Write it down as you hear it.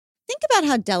think about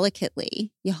how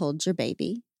delicately you hold your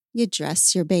baby, you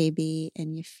dress your baby,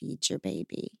 and you feed your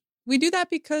baby. We do that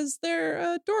because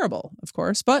they're adorable, of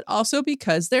course, but also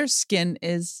because their skin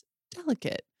is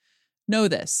delicate. Know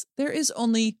this, there is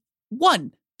only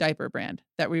one diaper brand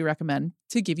that we recommend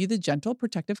to give you the gentle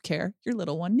protective care your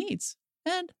little one needs.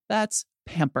 And that's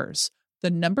Pampers,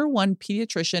 the #1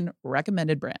 pediatrician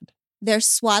recommended brand. Their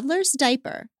Swaddler's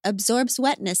diaper absorbs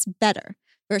wetness better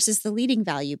versus the leading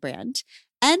value brand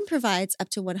and provides up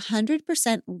to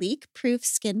 100% leak-proof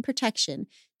skin protection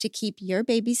to keep your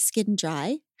baby's skin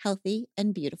dry, healthy,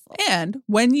 and beautiful. And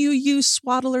when you use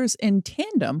Swaddlers in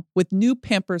tandem with new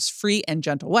Pampers Free and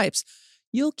Gentle wipes,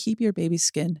 you'll keep your baby's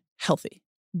skin healthy.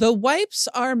 The wipes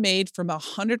are made from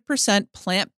 100%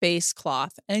 plant-based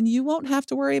cloth, and you won't have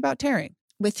to worry about tearing.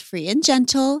 With Free and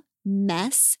Gentle,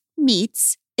 mess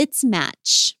meets its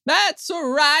match. That's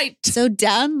right. So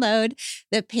download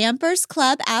the Pampers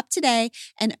Club app today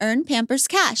and earn Pampers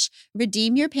Cash.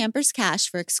 Redeem your Pampers Cash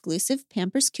for exclusive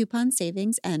Pampers coupon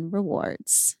savings and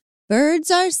rewards.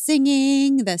 Birds are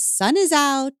singing, the sun is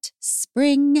out,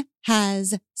 spring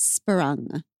has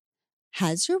sprung.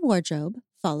 Has your wardrobe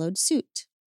followed suit?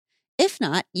 If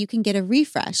not, you can get a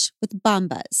refresh with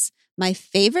Bombas, my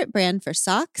favorite brand for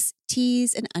socks,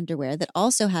 tees, and underwear that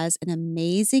also has an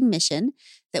amazing mission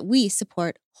that we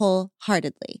support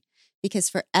wholeheartedly. Because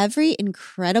for every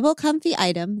incredible comfy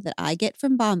item that I get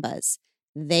from Bombas,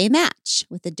 they match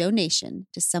with a donation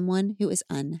to someone who is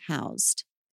unhoused.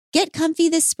 Get comfy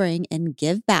this spring and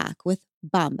give back with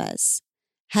Bombas.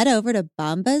 Head over to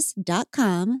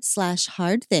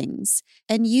bombas.com/hardthings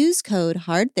and use code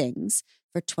HARDTHINGS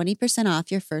for 20% off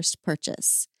your first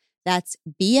purchase. That's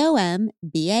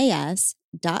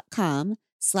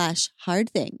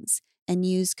bombas.com/hardthings and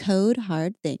use code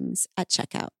HARDTHINGS at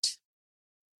checkout.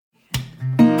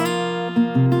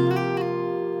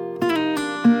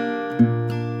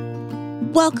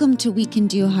 Welcome to We Can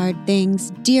Do Hard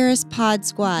Things, dearest Pod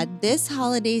Squad. This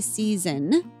holiday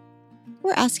season,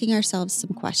 we're asking ourselves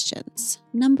some questions.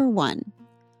 Number 1,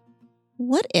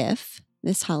 what if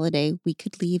this holiday we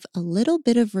could leave a little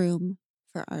bit of room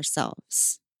for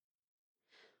ourselves?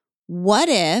 What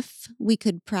if we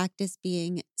could practice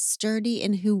being sturdy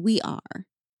in who we are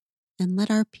and let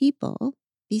our people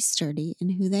be sturdy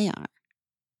in who they are?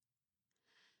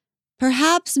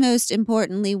 Perhaps most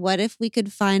importantly, what if we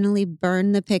could finally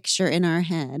burn the picture in our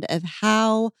head of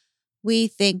how we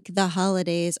think the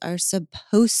holidays are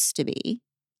supposed to be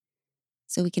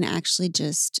so we can actually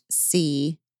just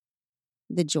see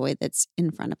the joy that's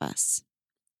in front of us?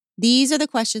 These are the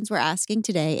questions we're asking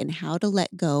today in how to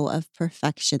let go of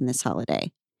perfection this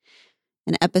holiday.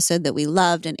 An episode that we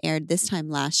loved and aired this time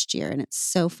last year, and it's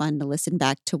so fun to listen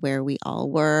back to where we all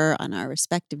were on our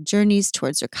respective journeys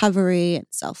towards recovery and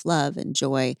self-love and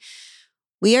joy.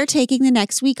 We are taking the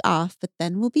next week off, but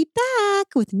then we'll be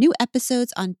back with new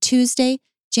episodes on Tuesday,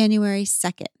 January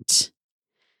 2nd.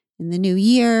 In the new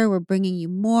year, we're bringing you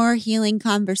more healing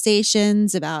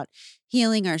conversations about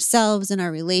healing ourselves and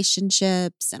our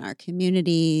relationships and our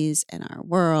communities and our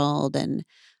world. And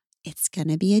it's going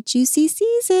to be a juicy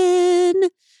season.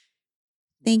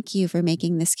 Thank you for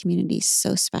making this community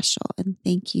so special. And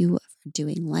thank you for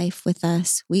doing life with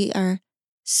us. We are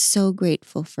so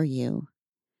grateful for you.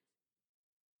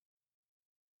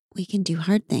 We can do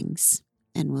hard things.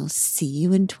 And we'll see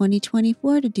you in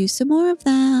 2024 to do some more of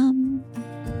them.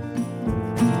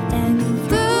 And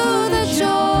through the joy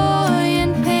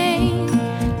and pain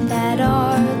that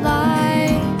our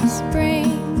lives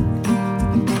bring,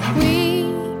 we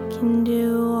can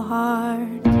do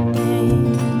hard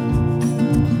things.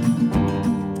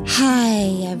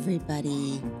 Hi,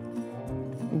 everybody.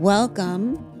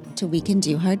 Welcome to We Can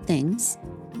Do Hard Things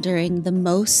during the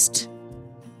most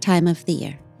time of the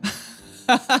year.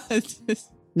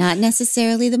 Not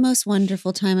necessarily the most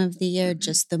wonderful time of the year,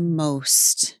 just the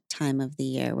most time of the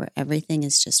year where everything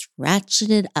is just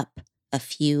ratcheted up a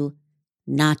few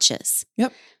notches.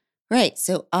 Yep. Right.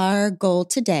 So our goal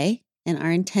today and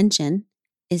our intention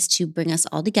is to bring us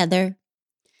all together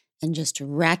and just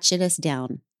ratchet us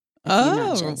down.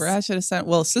 Ratchet us down.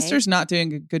 Well, Sister's not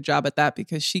doing a good job at that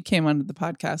because she came onto the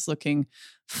podcast looking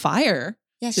fire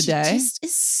today. She just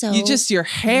is so your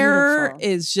hair beautiful.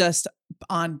 is just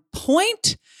on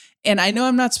point. And I know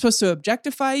I'm not supposed to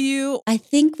objectify you. I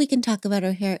think we can talk about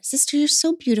her hair. Sister, you're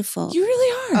so beautiful. You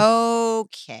really are.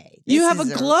 Okay. You have a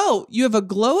glow. You have a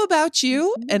glow about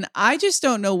you. Mhm. And I just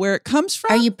don't know where it comes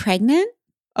from. Are you pregnant?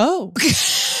 Oh.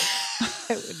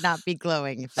 I would not be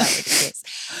glowing if that were the case.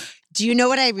 Do you know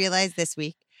what I realized this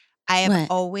week? I have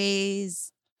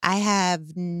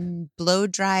What? blow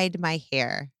dried my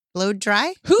hair Blow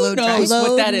dry? Who Blow knows dry?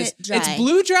 what that Blown is? dry. It's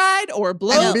blue dried or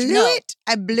blow. I blew no. it.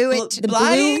 I blew it. The blue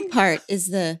Blotting? part is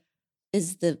the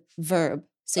verb.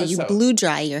 So Oh, you so- blew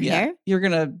dry your hair. You're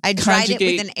gonna I dried conjugate.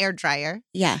 it with an air dryer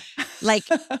Yeah. like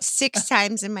 6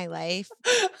 times in my life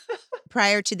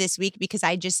prior to this week because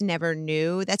I just never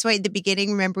knew. That's why at the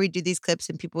beginning, remember we do these clips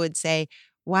and people would say,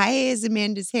 why is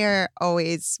Amanda's hair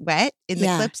always wet in the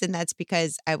Yeah. clips? And that's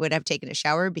because I would have taken a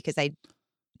shower because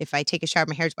if I take a shower,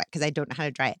 my hair's wet because I don't know how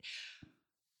to dry it.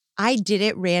 I did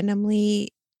it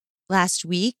randomly last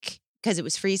week because it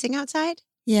was freezing outside.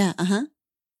 Yeah. Uh-huh.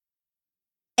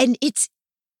 And it's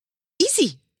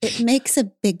easy. It makes a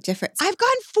big difference. I've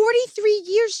gone 43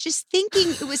 years just thinking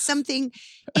it was something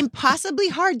impossibly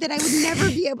hard that I would never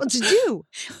be able to do.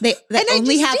 That and I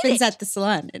only just did happens it. at the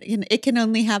salon. It can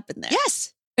only happen there.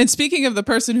 Yes. And speaking of the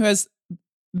person who has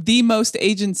the most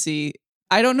agency,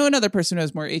 I don't know another person who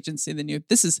has more agency than you.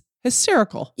 This is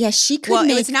hysterical. Yeah, she could Well,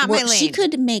 make it's not my She lane.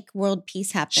 could make world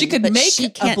peace happen. She could but make she a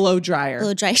can't blow dryer.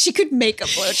 blow dry. She could make a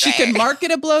blow dryer. She could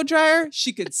market a blow dryer.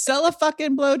 She could sell a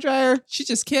fucking blow dryer. She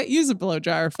just can't use a blow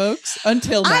dryer, folks,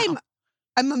 until now.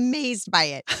 I'm amazed by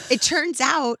it. It turns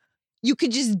out you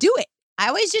could just do it. I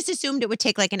always just assumed it would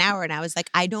take like an hour. And I was like,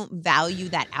 I don't value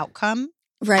that outcome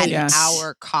right. at Yeah. an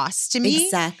hour cost to me.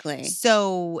 Exactly.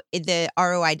 So the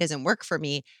ROI doesn't work for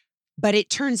me. But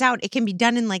it turns out it can be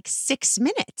done in like 6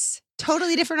 minutes.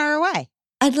 Totally different ROI.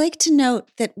 I'd like to note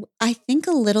that I think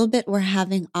a little bit we're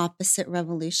having opposite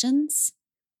revolutions,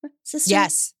 sister.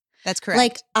 Yes, that's correct.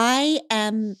 Like I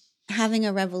am having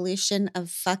a revolution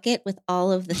of fuck it with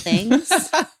all of the things.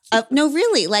 No,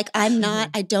 really. Like I'm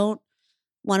not. I don't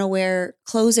want to wear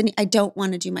clothes, and I don't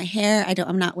want to do my hair.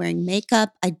 I'm not wearing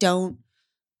makeup.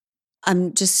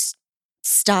 I'm just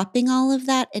stopping all of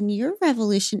that. And your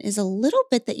revolution is a little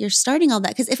bit that you're starting all that.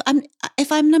 Because if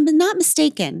I'm not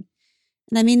mistaken,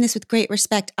 and I mean this with great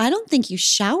respect, I don't think you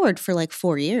showered for like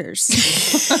 4 years.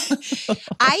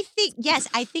 I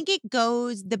think it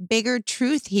goes, the bigger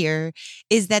truth here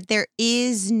is that there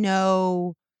is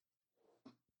no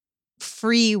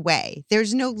free way.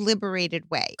 There's no liberated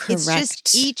way. It's just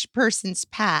Correct. each person's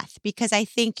path, because I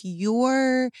think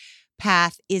your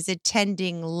path is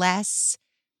attending less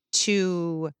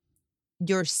to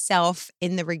yourself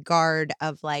in the regard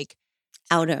of like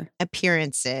Outer.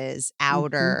 appearances,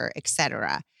 outer,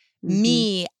 etc. Mhm.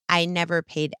 Me, I never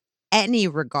paid any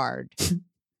regard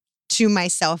to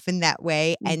myself in that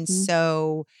way. And Mhm.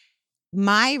 so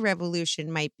my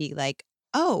revolution might be like,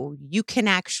 oh, you can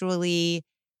actually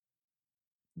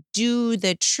do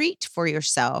the treat for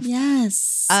yourself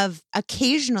Yes. of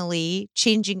occasionally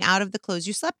changing out of the clothes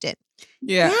you slept in.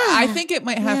 Yeah, I Yeah. think it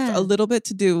might have Yeah. a little bit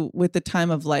to do with the time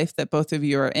of life that both of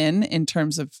you are in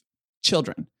terms of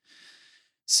children.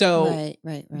 So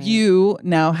right. you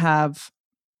now have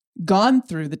gone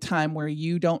through the time where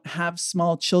you don't have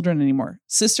small children anymore.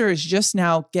 Sister is just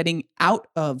now getting out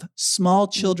of small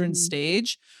children Mhm.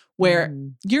 stage where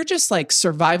Mm. you're just like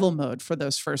survival mode for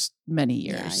those first many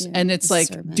Yeah, years. you're And it's a like,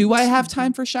 servant. do I have Mhm.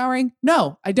 time for showering?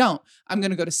 No, I don't. I'm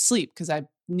going to go to sleep because I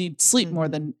need sleep more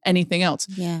than anything else.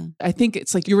 Yeah. I think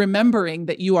it's like you're remembering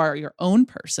that you are your own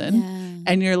person Yeah.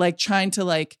 and you're like trying to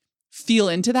like feel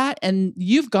into that. And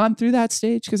you've gone through that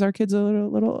stage because our kids are a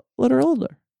little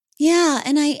older. Yeah,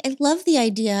 and I love the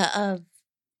idea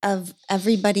of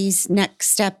everybody's next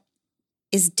step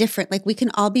is different. Like we can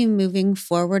all be moving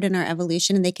forward in our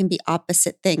evolution and they can be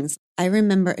opposite things. I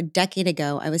remember a decade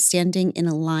ago, I was standing in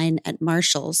a line at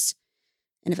Marshall's.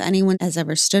 And if anyone has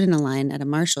ever stood in a line at a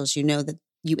Marshall's, you know that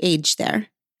you age there,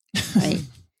 right?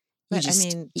 But you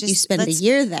just spend a let's-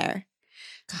 year there.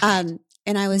 God.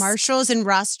 And I was Marshalls and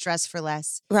Ross Dress for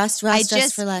Less. Ross I dress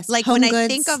just for less. like Home when I Goods.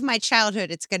 think of my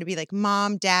childhood, it's going to be like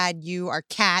Mom, Dad, you are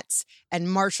cats,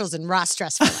 and Marshalls and Ross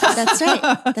Dress for Less. That's right.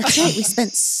 That's right. We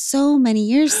spent so many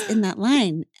years in that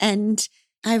line. And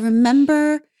I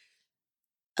remember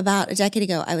about a decade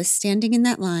ago, I was standing in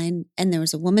that line and there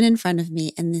was a woman in front of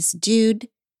me and this dude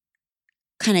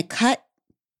kind of cut,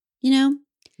 you know?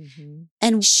 Mhm.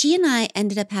 And she and I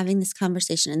ended up having this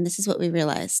conversation. And this is what we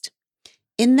realized.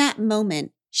 In that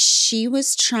moment, she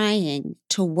was trying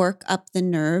to work up the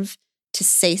nerve to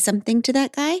say something to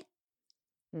that guy.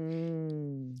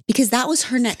 Mm. Because that was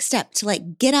her next step, to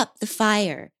like get up the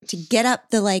fire, to get up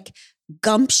the like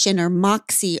gumption or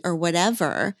moxie or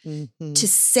whatever Mhm. to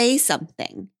say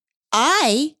something.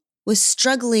 I was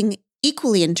struggling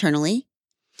equally internally,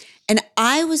 and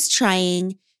I was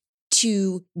trying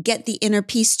to get the inner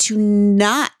peace to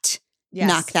not Yes.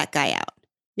 knock that guy out.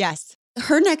 Yes.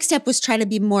 Her next step was try to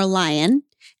be more lion,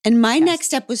 And my Yes. next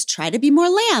step was try to be more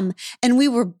lamb. And we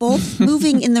were both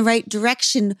moving in the right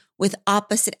direction with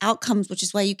opposite outcomes, which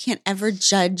is why you can't ever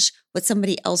judge what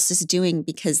somebody else is doing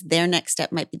because their next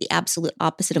step might be the absolute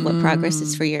opposite of what progress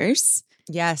is for yours.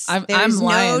 Yes. I'm There's no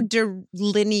lying.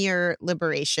 linear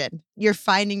liberation. You're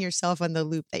finding yourself on the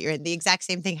loop that you're in. The exact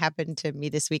same thing happened to me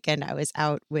this weekend. I was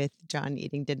out with John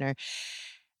eating dinner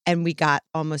and we got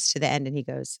almost to the end and he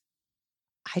goes,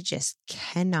 I just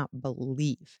cannot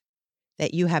believe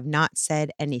that you have not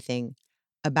said anything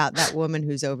about that woman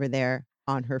who's over there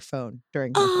on her phone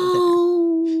during the whole dinner.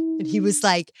 Oh. And he was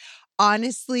like,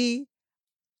 honestly,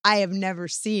 I have never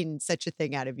seen such a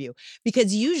thing out of you.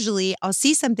 Because usually I'll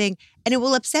see something and it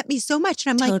will upset me so much.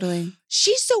 And I'm like, Totally.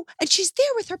 she's there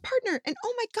with her partner. And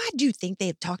oh my God, do you think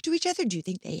they talk to each other? Do you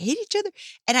think they hate each other?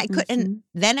 And I could, and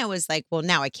then I was like, well,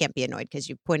 now I can't be annoyed because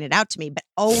you pointed out to me. But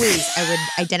always I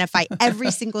would identify every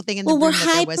single thing in the room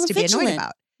that there was to be annoyed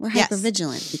about. We're Yes.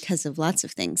 hypervigilant because of lots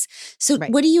of things. So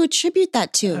Right. what do you attribute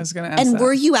that to? I was going to ask And that.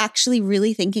 were you actually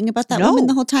really thinking about that No. woman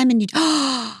the whole time? And you,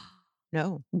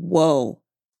 No, whoa.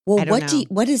 Well, I don't know.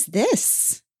 what is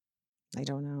this? I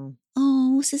don't know.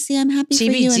 Oh, Sissy, I'm happy for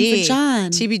you and TBD. for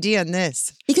John. TBD on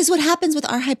this. Because what happens with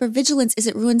our hypervigilance is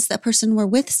it ruins that person we're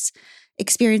with's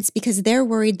experience because they're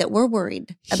worried that we're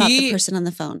worried about the person on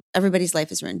the phone. Everybody's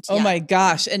life is ruined. Oh Yeah. my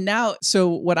gosh. And now, so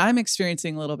what I'm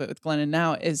experiencing a little bit with Glennon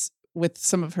now is with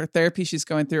some of her therapy she's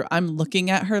going through, I'm looking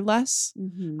at her less.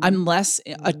 Mhm. I'm less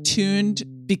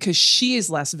attuned because she is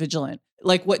less vigilant.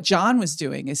 Like what John was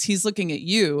doing is he's looking at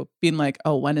you being like,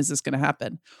 oh, when is this going to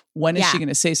happen? When is she going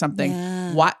to say something?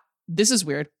 Yeah. Why? This is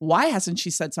weird. Why hasn't she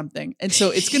said something? And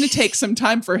so it's going to take some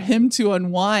time for him to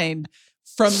unwind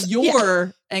from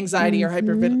your anxiety or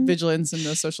hypervigilance in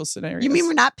those social scenarios. You mean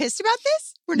we're not pissed about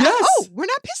this? We're not. Yes. Oh, we're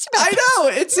not pissed about I this. know.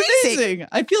 It's Amazing. amazing.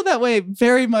 I feel that way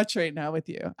very much right now with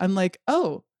you. I'm like,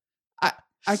 oh,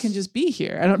 I can just be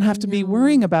here. I don't have to be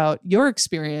worrying about your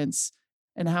experience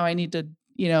and how I need to,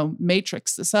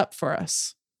 matrix this up for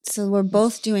us. So we're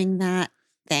both doing that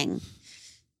thing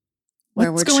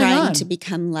where What's we're going trying on? to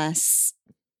become less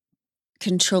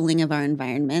controlling of our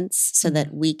environments so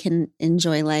that we can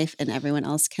enjoy life and everyone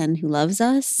else can who loves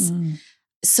us.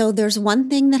 So there's one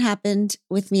thing that happened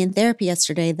with me in therapy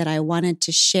yesterday that I wanted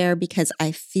to share because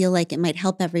I feel like it might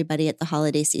help everybody at the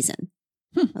holiday season.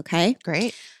 Okay?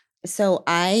 Great. So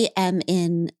I am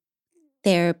in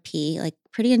therapy, like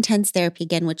pretty intense therapy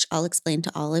again, which I'll explain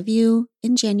to all of you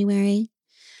in January.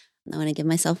 I want to give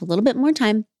myself a little bit more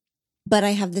time, but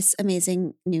I have this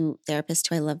amazing new therapist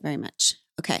who I love very much.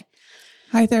 Okay.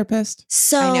 Hi, therapist.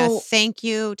 So I know. Thank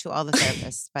you to all the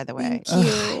therapists, by the way. Thank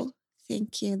you.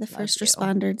 Thank you. The first you.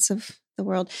 responders of the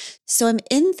world. So I'm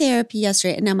in therapy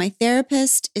yesterday. And now my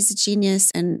therapist is a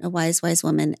genius and a wise, wise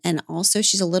woman. And also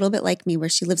she's a little bit like me where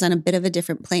she lives on a bit of a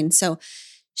different plane. So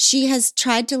she has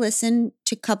tried to listen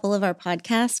to a couple of our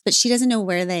podcasts, but she doesn't know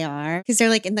where they are because they're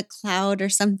like in the cloud or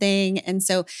something. And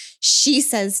so she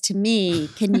says to me,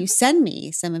 can you send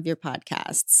me some of your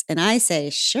podcasts? And I say,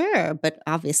 sure. But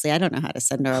obviously I don't know how to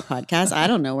send her a podcast. I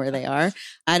don't know where they are.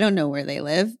 I don't know where they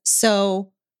live.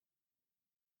 So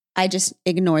I just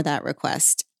ignore that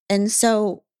request. And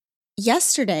so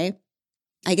yesterday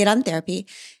I get on therapy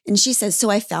and she says, so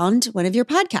I found one of your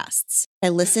podcasts. I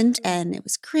listened and it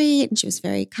was great. And she was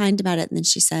very kind about it. And then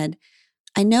she said,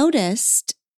 I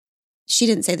noticed, she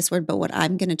didn't say this word, but what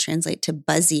I'm going to translate to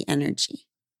buzzy energy.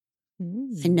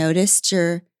 I noticed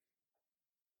your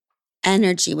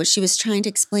energy. What she was trying to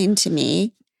explain to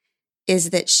me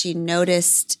is that she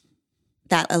noticed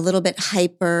that a little bit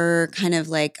hyper, kind of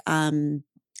like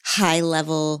high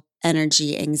level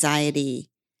energy, anxiety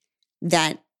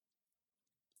that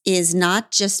is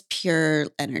not just pure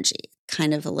energy,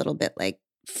 kind of a little bit like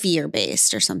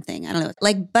fear-based or something. I don't know,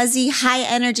 like buzzy, high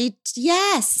energy.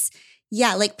 Yes.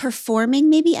 Yeah, like performing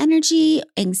maybe energy,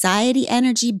 anxiety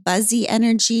energy, buzzy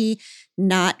energy,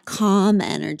 not calm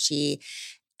energy.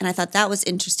 And I thought that was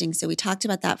interesting. So we talked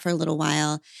about that for a little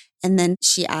while. And then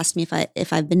she asked me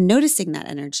if I've been noticing that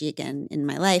energy again in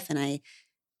my life. And I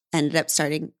ended up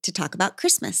starting to talk about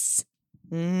Christmas.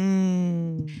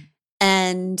 And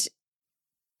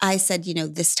I said,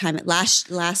 this time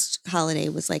last holiday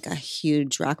was like a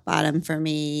huge rock bottom for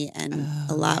me and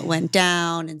a lot went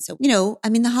down. And so,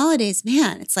 the holidays,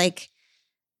 man, it's like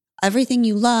everything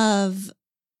you love.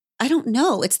 I don't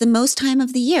know. It's the most time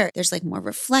of the year. There's like more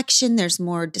reflection. There's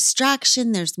more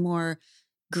distraction. There's more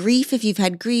grief. If you've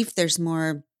had grief, there's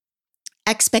more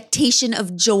expectation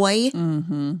of joy.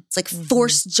 It's like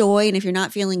forced joy. And if you're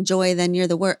not feeling joy, then you're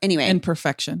the worst. Anyway. And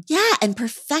perfection. Yeah. And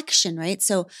perfection, right?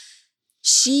 So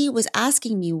she was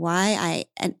asking me why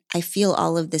I feel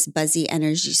all of this buzzy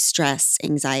energy, stress,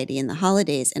 anxiety in the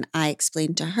holidays. And I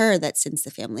explained to her that since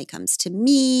the family comes to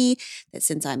me, that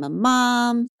since I'm a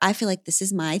mom, I feel like this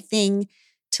is my thing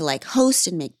to like host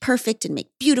and make perfect and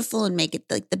make beautiful and make it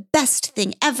like the best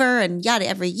thing ever. And yada,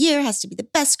 every year has to be the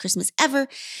best Christmas ever.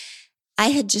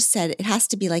 I had just said it has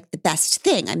to be like the best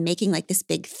thing. I'm making like this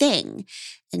big thing.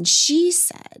 And she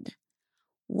said,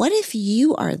 what if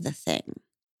you are the thing?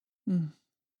 Mm.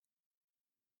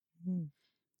 Mm.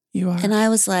 You are. And I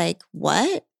was like,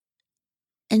 what?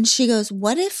 And she goes,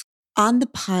 what if on the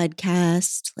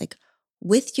podcast, like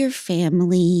with your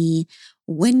family,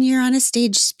 when you're on a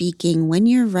stage speaking, when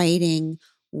you're writing,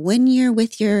 when you're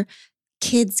with your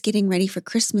kids getting ready for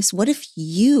Christmas, what if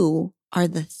you are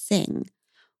the thing?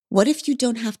 What if you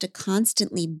don't have to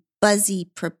constantly buzzy,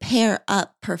 prepare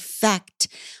up, perfect?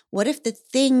 What if the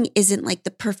thing isn't like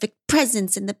the perfect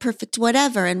presents and the perfect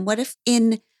whatever? And what if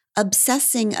in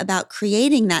obsessing about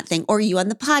creating that thing, or you on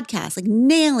the podcast, like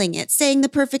nailing it, saying the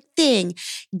perfect thing,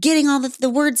 getting all the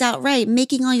words out right,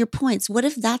 making all your points, what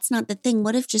if that's not the thing?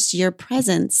 What if just your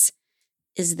presence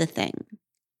is the thing?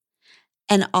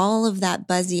 And all of that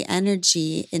buzzy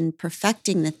energy in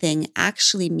perfecting the thing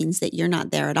actually means that you're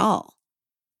not there at all.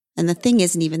 And the thing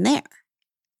isn't even there.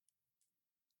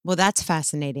 Well, that's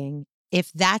fascinating.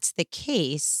 If that's the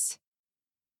case,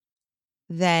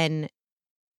 then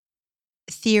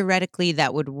theoretically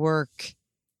that would work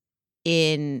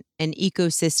in an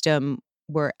ecosystem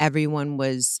where everyone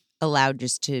was allowed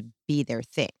just to be their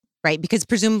thing, right? Because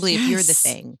presumably if you're the Yes.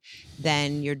 thing,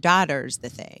 then your daughter's the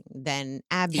thing, then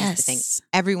Abby's the thing. Yes.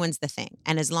 Everyone's the thing.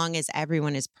 And as long as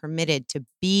everyone is permitted to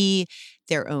be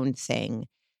their own thing,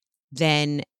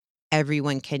 then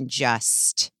everyone can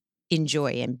just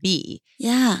enjoy and be.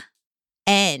 Yeah.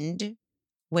 And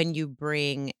when you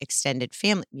bring extended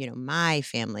family, my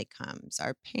family comes,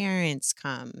 our parents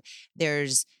come,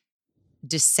 there's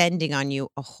descending on you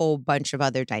a whole bunch of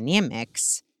other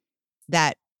dynamics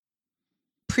that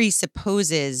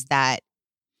presupposes that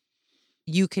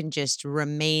you can just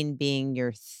remain being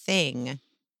your thing,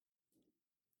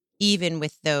 even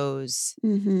with those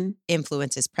Mm-hmm.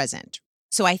 influences present.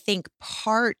 So I think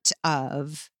part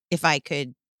of, if I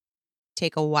could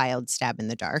take a wild stab in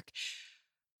the dark,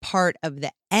 part of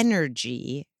the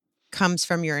energy comes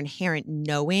from your inherent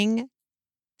knowing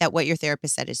that what your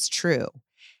therapist said is true,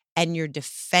 and your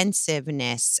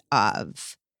defensiveness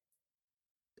of,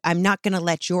 I'm not going to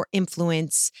let your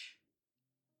influence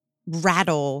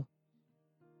rattle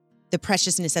the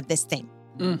preciousness of this thing.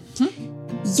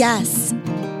 Mm-hmm. Yes.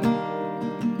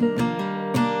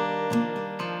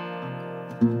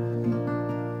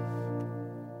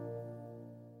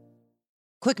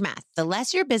 Quick math. The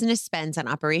less your business spends on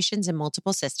operations and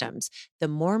multiple systems, the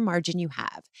more margin you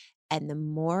have and the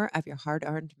more of your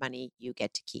hard-earned money you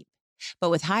get to keep. But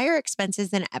with higher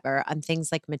expenses than ever on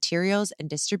things like materials and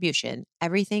distribution,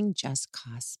 everything just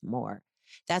costs more.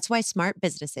 That's why smart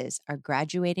businesses are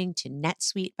graduating to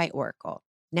NetSuite by Oracle.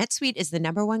 NetSuite is the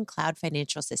 #1 cloud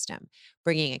financial system,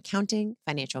 bringing accounting,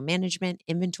 financial management,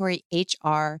 inventory,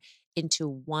 HR into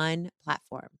one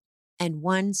platform and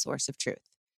one source of truth.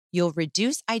 You'll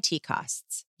reduce IT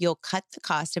costs, you'll cut the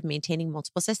cost of maintaining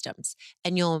multiple systems,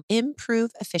 and you'll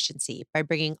improve efficiency by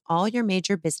bringing all your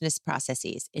major business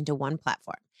processes into one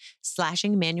platform,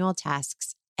 slashing manual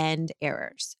tasks and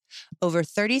errors. Over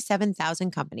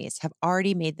 37,000 companies have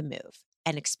already made the move,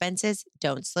 and expenses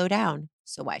don't slow down,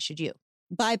 so why should you?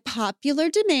 By popular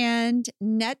demand,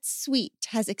 NetSuite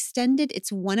has extended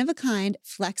its one-of-a-kind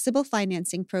flexible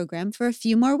financing program for a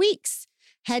few more weeks.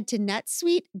 Head to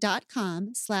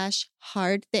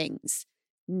netsuite.com/hardthings.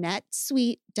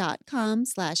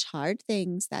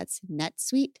 netsuite.com/hardthings. That's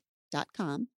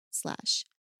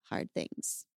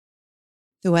netsuite.com/hardthings.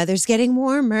 The weather's getting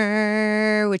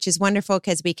warmer, which is wonderful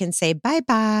because we can say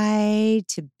bye-bye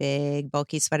to big,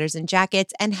 bulky sweaters and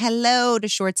jackets and hello to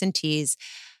shorts and tees.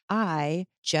 I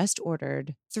just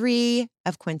ordered 3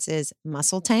 of Quince's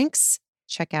muscle tanks.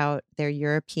 Check out their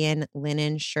European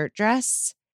linen shirt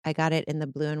dress. I got it in the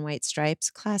blue and white stripes,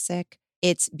 classic.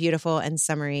 It's beautiful and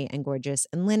summery and gorgeous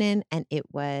and linen, and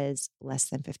it was less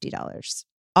than $50.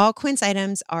 All Quince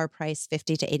items are priced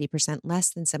 50 to 80%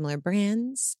 less than similar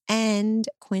brands, and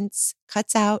Quince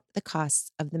cuts out the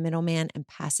costs of the middleman and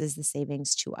passes the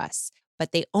savings to us.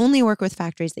 But they only work with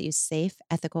factories that use safe,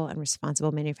 ethical, and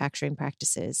responsible manufacturing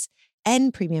practices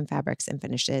and premium fabrics and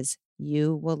finishes.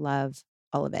 You will love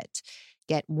all of it.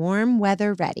 Get warm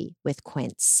weather ready with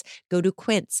Quince. Go to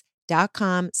quince.com/style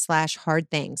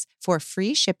quince.com/hardthings for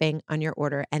free shipping on your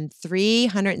order and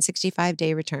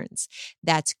 365-day returns.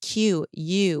 That's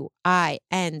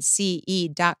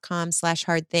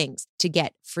QUINCE.com/hardthings to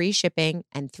get free shipping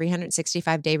and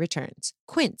 365-day returns.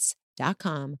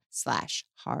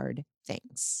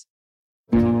 Quince.com/hardthings.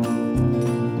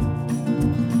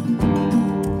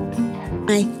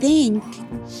 I think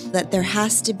that there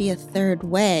has to be a third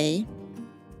way,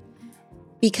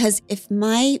 because if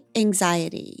my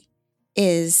anxiety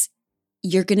is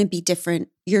you're going to be different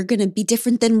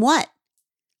than what?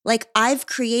 Like, I've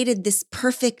created this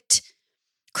perfect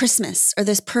Christmas or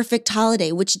this perfect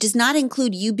holiday, which does not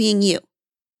include you being you.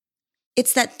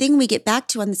 It's that thing we get back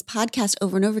to on this podcast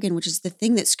over and over again, which is the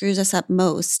thing that screws us up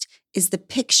most, is the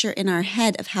picture in our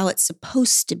head of how it's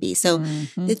supposed to be. So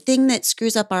the thing that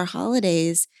screws up our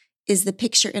holidays is the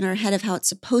picture in our head of how it's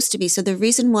supposed to be. So the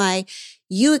reason why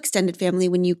you, extended family,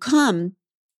 when you come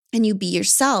and you be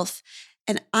yourself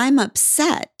and I'm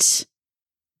upset,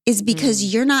 is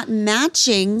because you're not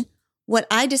matching what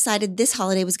I decided this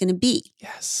holiday was going to be.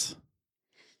 Yes.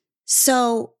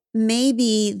 So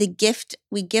maybe the gift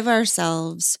we give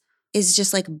ourselves is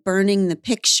just like burning the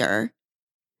picture.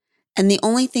 And the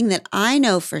only thing that I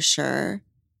know for sure,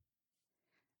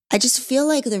 I just feel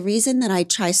like the reason that I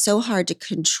try so hard to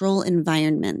control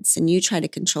environments and you try to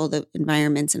control the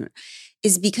environments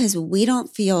is because we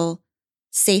don't feel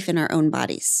safe in our own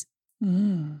bodies.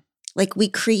 Like, we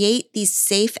create these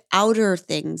safe outer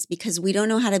things because we don't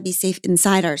know how to be safe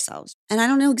inside ourselves. And I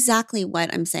don't know exactly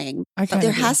what I'm saying. But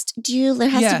there has to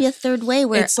be a third way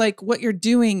where it's like what you're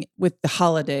doing with the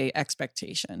holiday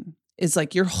expectation is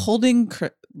like you're holding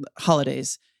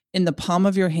holidays in the palm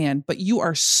of your hand, but you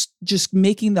are just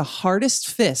making the hardest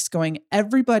fist going,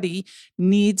 everybody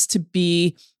needs to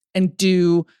be and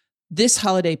do this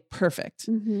holiday perfect,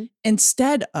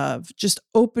 instead of just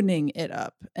opening it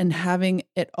up and having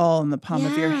it all in the palm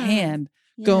of your hand,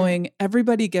 going,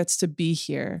 everybody gets to be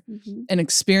here and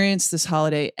experience this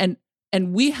holiday. And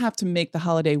we have to make the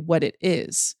holiday what it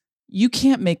is. You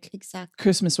can't make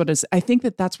Christmas what it is. I think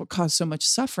that that's what caused so much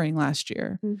suffering last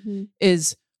year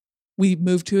is we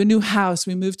moved to a new house.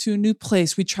 We moved to a new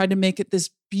place. We tried to make it this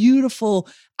beautiful,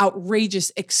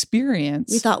 outrageous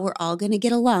experience. We thought we're all going to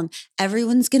get along.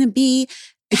 Everyone's going to be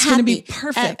It's going to be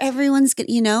perfect. Everyone's going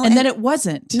to, And then it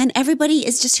wasn't. And then everybody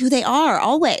is just who they are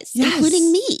always,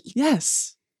 including me.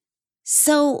 Yes.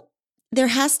 So there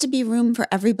has to be room for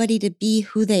everybody to be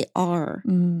who they are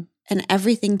and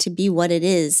everything to be what it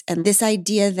is. And this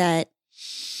idea that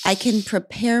I can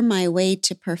prepare my way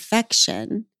to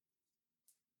perfection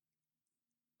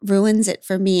ruins it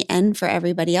for me and for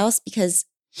everybody else, because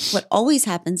what always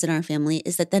happens in our family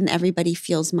is that then everybody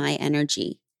feels my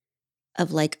energy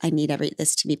of like, I need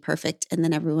this to be perfect. And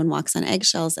then everyone walks on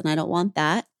eggshells, and I don't want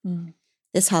that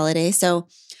this holiday. So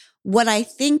what I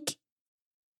think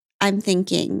I'm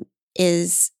thinking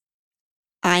is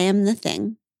I am the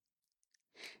thing.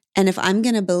 And if I'm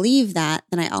going to believe that,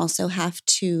 then I also have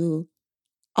to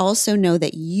also know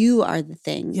that you are the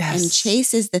thing, and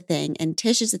Chase is the thing, and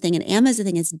Tish is the thing, and Emma is the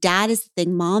thing, and Dad is the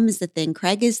thing, Mom is the thing,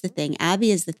 Craig is the thing,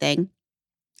 Abby is the thing.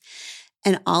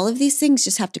 And all of these things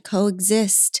just have to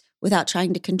coexist without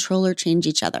trying to control or change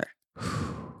each other.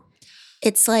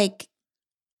 It's like,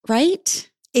 right?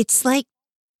 It's like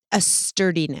a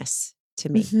sturdiness to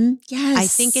me. Yes. I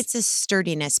think it's a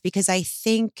sturdiness, because I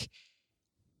think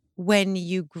when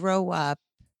you grow up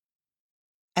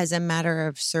as a matter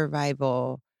of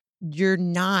survival, you're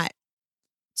not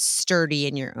sturdy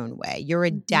in your own way. You're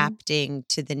adapting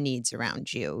to the needs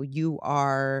around you. You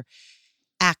are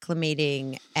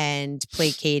acclimating and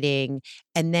placating.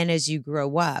 And then as you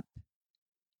grow up,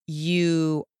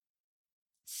 you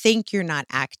think you're not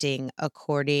acting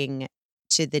according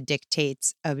to the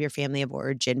dictates of your family of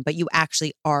origin, but you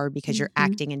actually are, because you're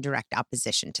acting in direct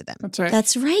opposition to them. That's right.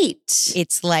 That's right.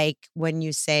 It's like when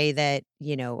you say that,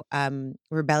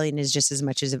 rebellion is just as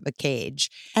much as a cage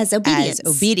as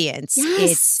obedience.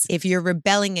 Yes. It's, if you're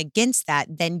rebelling against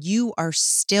that, then you are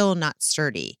still not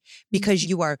sturdy, because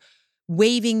you are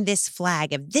waving this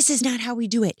flag of, this is not how we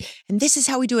do it, and this is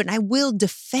how we do it, and I will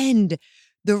defend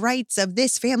the rights of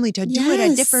this family to do it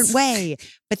a different way.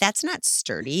 But that's not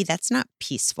sturdy. That's not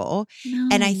peaceful. No.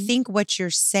 And I think what you're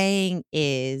saying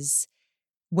is,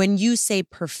 when you say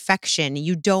perfection,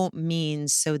 you don't mean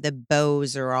so the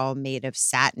bows are all made of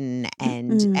satin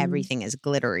and everything is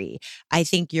glittery. I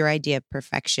think your idea of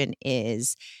perfection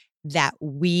is that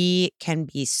we can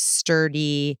be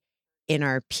sturdy in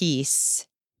our peace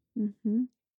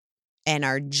and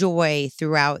our joy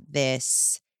throughout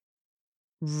this,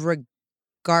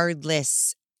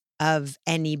 regardless of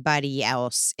anybody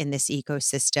else in this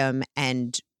ecosystem,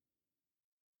 and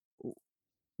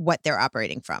what they're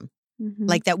operating from. Mhm.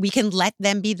 Like that we can let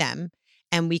them be them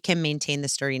and we can maintain the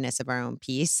sturdiness of our own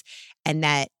peace. And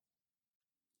that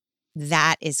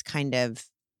is kind of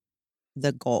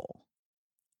the goal.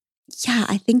 Yeah,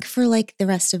 I think for like the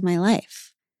rest of my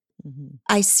life. Mm-hmm.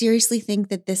 I seriously think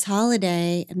that this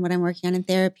holiday and what I'm working on in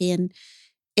therapy and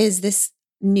is this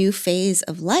new phase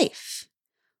of life,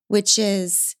 which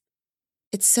is,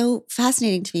 it's so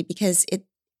fascinating to me because it,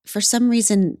 for some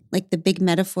reason, like the big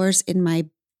metaphors in my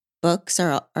books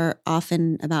are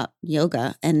often about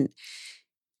yoga. And,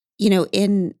 you know,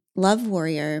 in Love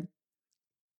Warrior,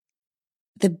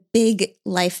 the big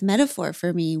life metaphor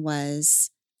for me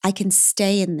was I can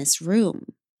stay in this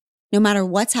room no matter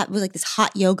what's happening. It was like this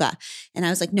hot yoga. And I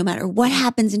was like, no matter what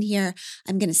happens in here,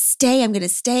 I'm going to stay. I'm going to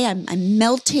stay. I'm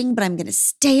melting, but I'm going to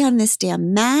stay on this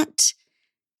damn mat.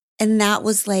 And that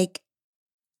was like,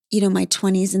 you know, my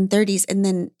 20s and 30s. And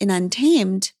then in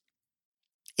Untamed,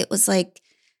 it was like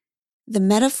the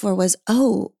metaphor was,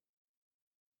 oh,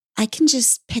 I can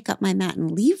just pick up my mat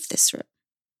and leave this room.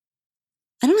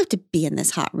 I don't have to be in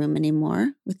this hot room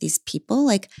anymore with these people.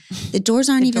 Like the doors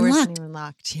aren't even locked. Aren't even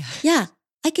locked. Yeah. Yeah.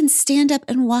 I can stand up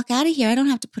and walk out of here. I don't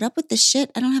have to put up with this shit.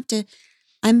 I don't have to,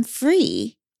 I'm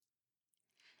free.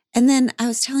 And then I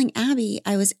was telling Abby,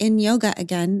 I was in yoga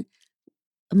again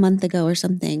a month ago or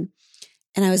something.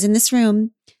 And I was in this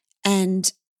room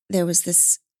and there was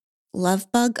this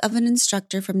love bug of an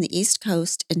instructor from the East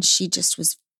Coast. And she just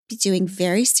was doing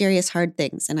very serious, hard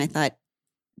things. And I thought,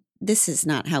 this is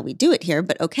not how we do it here,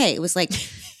 but okay. It was like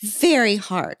very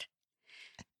hard.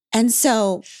 And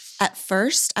so at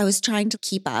first I was trying to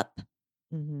keep up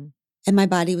Mm-hmm. and my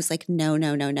body was like, no,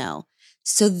 no, no, no.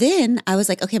 So then I was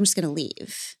like, okay, I'm just going to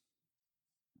leave.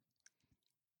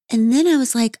 And then I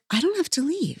was like, I don't have to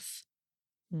leave.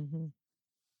 Mm-hmm.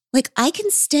 Like I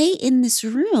can stay in this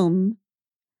room,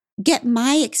 get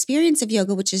my experience of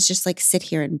yoga, which is just like sit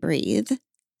here and breathe.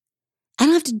 I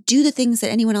don't have to do the things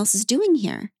that anyone else is doing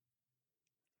here.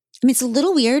 I mean, it's a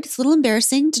little weird. It's a little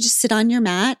embarrassing to just sit on your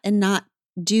mat and not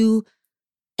do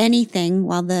anything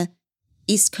while the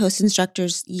East Coast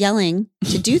instructor's yelling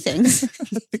to do things.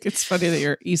 I think it's funny that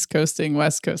you're East Coasting,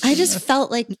 West Coasting. I just felt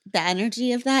like the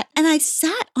energy of that. And I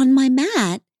sat on my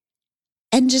mat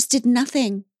and just did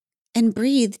nothing and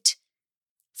breathed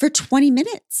for 20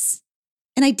 minutes.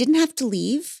 And I didn't have to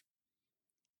leave.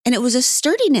 And it was a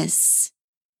sturdiness.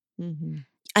 Mm-hmm.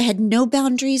 I had no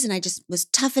boundaries and I just was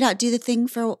tough it out, do the thing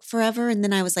for forever. And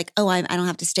then I was like, oh, I don't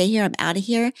have to stay here. I'm out of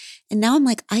here. And now I'm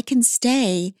like, I can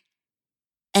stay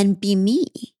and be me.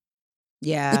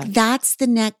 Yeah. Like that's the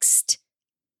next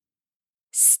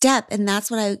step. And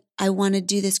that's what I want to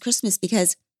do this Christmas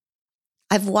because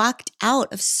I've walked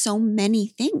out of so many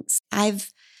things.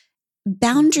 I've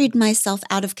boundaried myself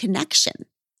out of connection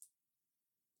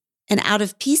and out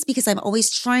of peace because I'm always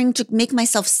trying to make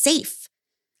myself safe.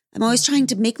 I'm always trying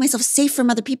to make myself safe from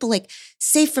other people, like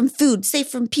safe from food, safe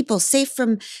from people, safe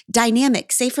from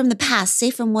dynamics, safe from the past,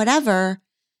 safe from whatever.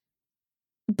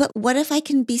 But what if I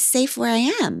can be safe where I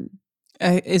am?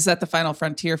 Is that the final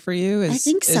frontier for you? I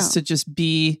think so. Is to just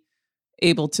be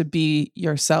able to be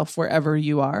yourself wherever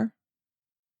you are?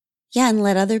 Yeah, and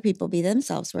let other people be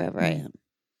themselves wherever I am.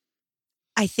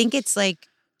 I think it's like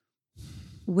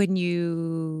when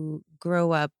you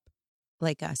grow up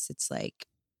like us, it's like,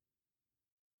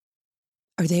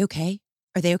 are they okay?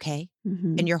 Are they okay?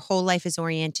 Mm-hmm. And your whole life is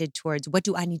oriented towards what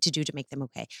do I need to do to make them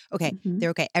okay? Okay, Mhm.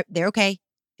 they're okay. They're okay.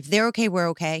 If they're okay, we're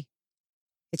okay.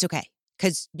 It's okay.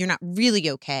 Because you're not really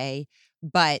okay,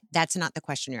 but that's not the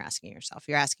question you're asking yourself.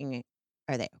 You're asking,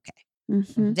 are they okay?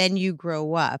 Mm-hmm. Then you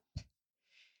grow up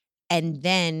and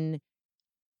then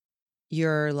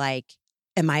you're like,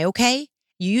 am I okay?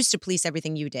 You used to police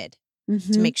everything you did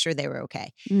to make sure they were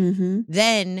okay. Mm-hmm.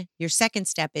 Then your second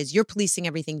step is you're policing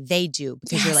everything they do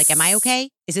because you're like, am I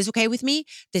okay? Is this okay with me?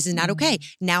 This is not okay.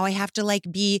 Now I have to like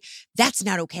be, that's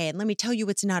not okay. And let me tell you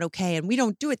what's not okay. And we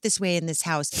don't do it this way in this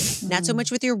house. Not so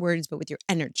much with your words, but with your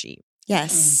energy.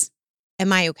 Yes.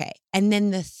 Am I okay? And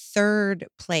then the third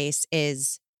place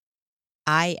is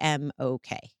I am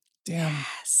okay. Damn.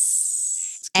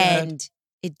 Yes. And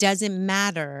it doesn't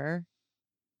matter.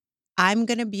 I'm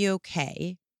going to be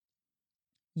okay.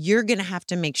 You're going to have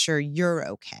to make sure you're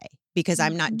okay because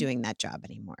I'm not doing that job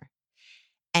anymore.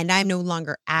 And I'm no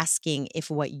longer asking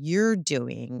if what you're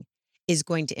doing is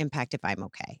going to impact if I'm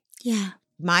okay. Yeah.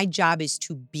 My job is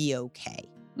to be okay.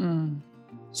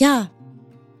 Yeah.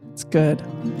 It's good.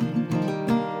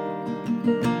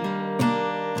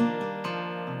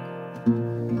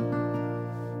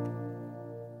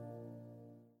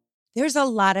 There's a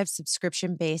lot of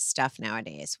subscription-based stuff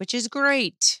nowadays, which is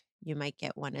great. You might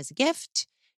get one as a gift.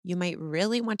 You might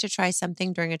really want to try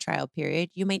something during a trial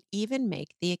period. You might even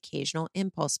make the occasional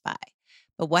impulse buy.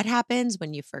 But what happens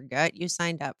when you forget you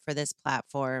signed up for this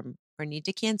platform or need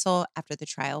to cancel after the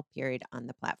trial period on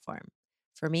the platform?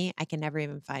 For me, I can never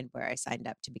even find where I signed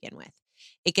up to begin with.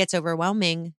 It gets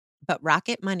overwhelming, but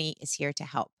Rocket Money is here to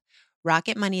help.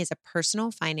 Rocket Money is a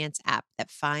personal finance app that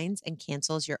finds and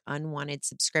cancels your unwanted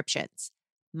subscriptions,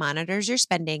 monitors your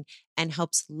spending, and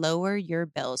helps lower your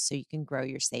bills so you can grow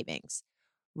your savings.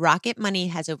 Rocket Money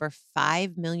has over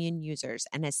 5 million users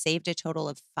and has saved a total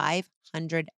of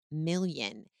 $500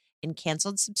 million in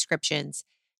canceled subscriptions,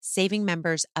 saving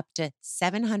members up to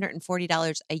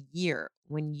 $740 a year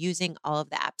when using all of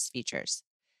the app's features.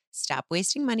 Stop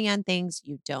wasting money on things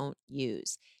you don't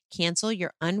use. Cancel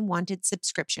your unwanted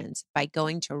subscriptions by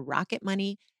going to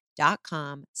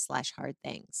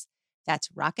rocketmoney.com/hardthings. That's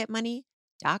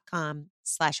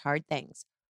rocketmoney.com/hardthings.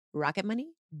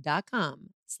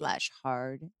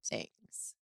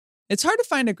 rocketmoney.com/hardthings. It's hard to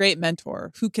find a great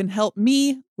mentor who can help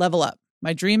me level up.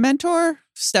 My dream mentor,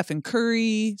 Stephen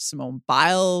Curry, Simone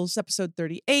Biles, episode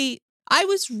 38. I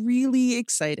was really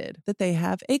excited that they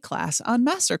have a class on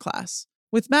Masterclass.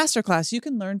 With Masterclass, you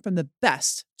can learn from the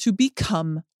best to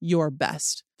become your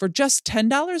best. For just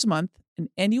 $10 a month, an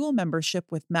annual membership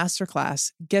with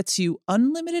Masterclass gets you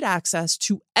unlimited access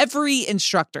to every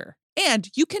instructor.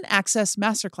 And you can access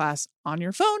Masterclass on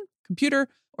your phone, computer,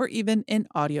 or even in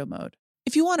audio mode.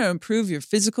 If you want to improve your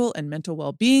physical and mental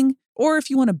well-being, or if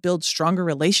you want to build stronger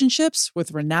relationships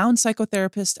with renowned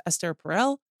psychotherapist Esther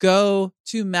Perel, go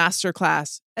to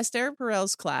Masterclass. Esther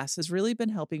Perel's class has really been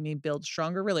helping me build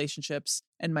stronger relationships,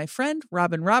 and my friend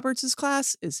Robin Roberts'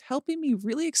 class is helping me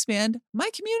really expand my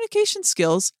communication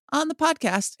skills on the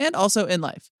podcast and also in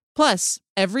life. Plus,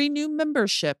 every new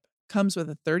membership comes with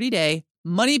a 30-day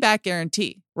money-back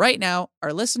guarantee. Right now,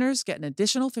 our listeners get an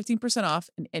additional 15% off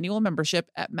an annual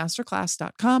membership at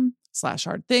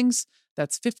masterclass.com/hardthings.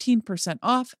 That's 15%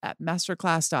 off at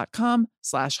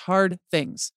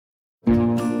masterclass.com/hardthings.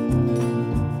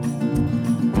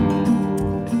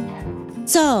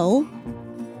 So,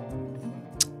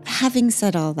 having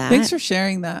said all that, Thanks for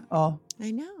sharing that all. I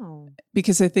know.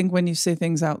 Because I think when you say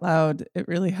things out loud, it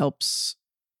really helps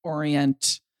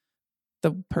orient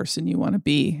the person you want to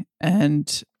be.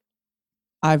 And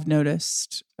I've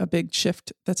noticed a big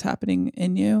shift that's happening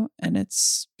in you, and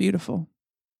it's beautiful.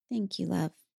 thank you,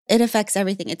 love. It affects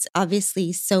everything. It's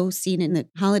obviously so seen in the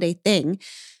holiday thing,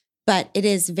 but it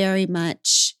is very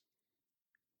much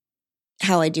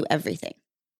how I do everything.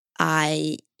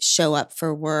 I show up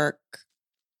for work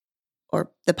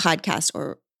or the podcast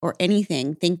or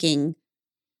anything thinking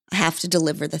I have to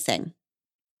deliver the thing.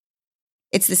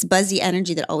 It's this buzzy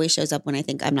energy that always shows up when I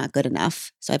think I'm not good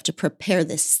enough. So I have to prepare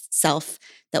this self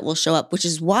that will show up, which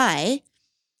is why,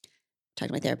 talk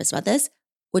to my therapist about this,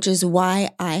 which is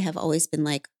why I have always been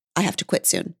like, I have to quit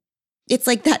soon. It's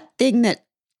like that thing that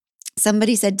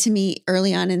somebody said to me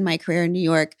early on in my career in New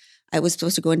York. I was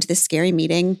supposed to go into this scary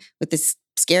meeting with this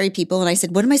scary people. And I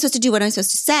said, what am I supposed to do? What am I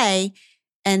supposed to say?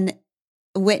 And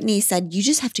Whitney said, you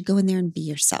just have to go in there and be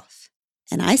yourself.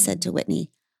 And I said to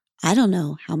Whitney, I don't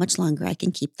know how much longer I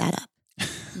can keep that up.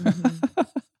 Mm-hmm.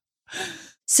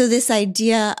 So this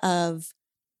idea of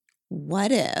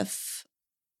what if,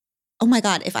 oh my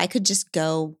God, if I could just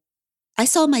go, I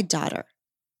saw my daughter.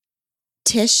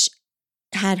 Tish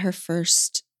had her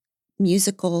first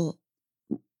musical,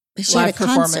 she Live had a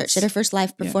concert. performance. She had her first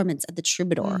live performance at the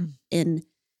Troubadour in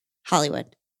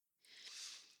Hollywood.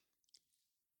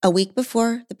 A week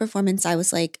before the performance, I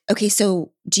was like, okay,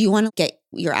 so do you want to get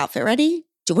your outfit ready?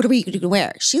 What are we going to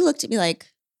wear? She looked at me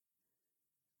like,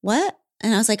 what?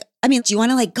 And I was like, I mean, do you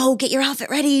want to like go get your outfit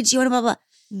ready? Do you want to blah, blah?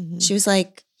 Mm-hmm. She was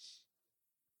like,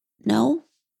 no.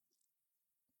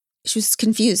 She was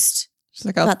confused She's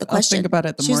like, about the question. I'll think about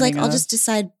it the She was morning like, I'll of. just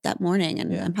decide that morning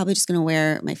and Yeah. I'm probably just going to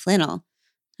wear my flannel.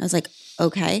 I was like,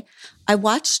 okay. I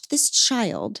watched this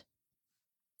child,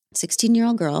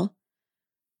 16-year-old girl,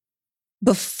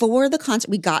 before the concert,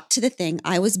 we got to the thing.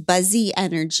 I was buzzy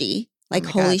energy. Like,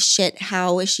 my holy God. shit,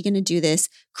 how is she going to do this?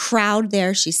 Crowd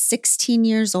there. She's 16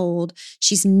 years old.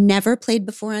 She's never played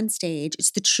before on stage.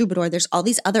 It's the Troubadour. There's all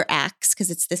these other acts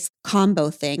because it's this combo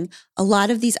thing. A lot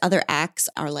of these other acts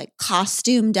are like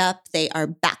costumed up. They are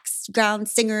background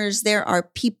singers. There are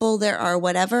people. There are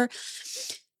whatever.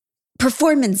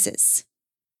 Performances.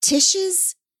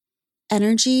 Tish's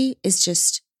energy is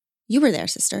just, you were there,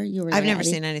 sister. You were there. I've never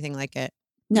Addie. seen anything like it.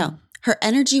 No, her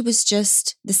energy was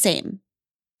just the same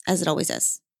as it always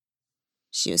is.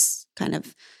 She was kind of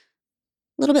a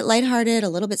little bit lighthearted, a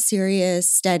little bit serious,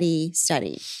 steady.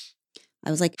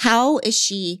 I was like, how is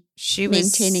she She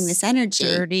maintaining was this energy?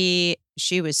 sturdy.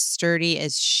 She was sturdy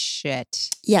as shit.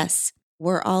 Yes.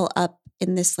 We're all up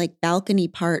in this like balcony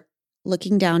part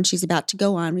looking down. She's about to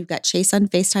go on. We've got Chase on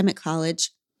FaceTime at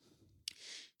college.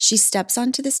 She steps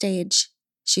onto the stage.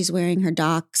 She's wearing her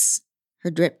Docs, her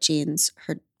drip jeans,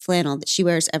 her flannel that she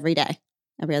wears every day,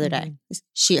 every other day.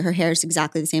 Her hair is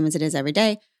exactly the same as it is every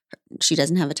day. She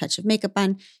doesn't have a touch of makeup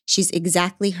on. She's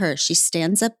exactly her. She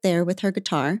stands up there with her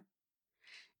guitar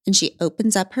and she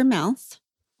opens up her mouth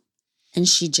and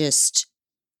she just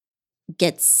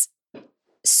gets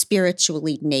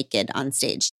spiritually naked on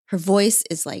stage. Her voice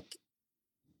is like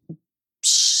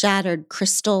shattered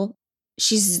crystal.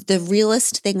 She's the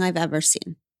realest thing I've ever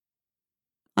seen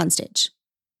on stage.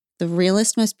 The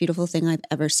realest, most beautiful thing I've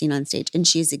ever seen on stage. And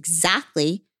she's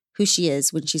exactly who she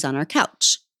is when she's on our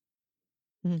couch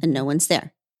and no one's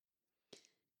there.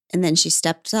 And then she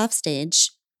steps off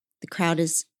stage. The crowd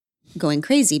is going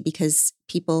crazy because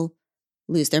people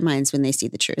lose their minds when they see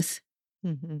the truth.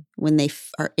 When they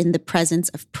are in the presence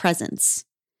of presence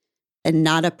and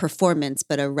not a performance,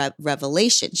 but a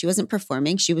revelation. She wasn't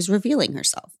performing. She was revealing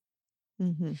herself.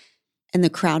 And the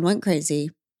crowd went crazy.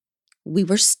 We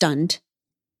were stunned.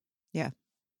 Yeah.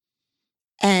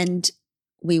 And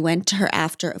we went to her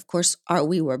after. Of course,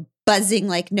 we were buzzing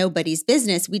like nobody's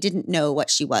business. We didn't know what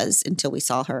she was until we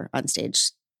saw her on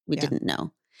stage. We didn't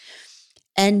know.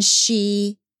 And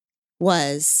she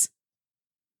was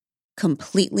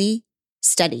completely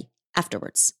steady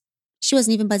afterwards. She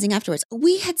wasn't even buzzing afterwards.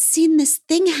 We had seen this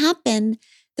thing happen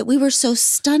that we were so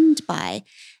stunned by.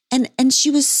 And she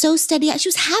was so steady. She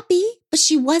was happy, but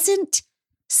she wasn't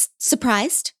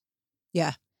surprised.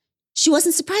 Yeah. She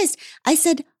wasn't surprised. I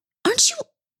said, aren't you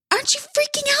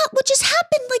freaking out? What just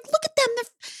happened? Like, look at them.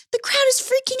 The crowd is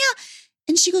freaking out.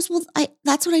 And she goes, well,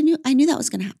 that's what I knew. I knew that was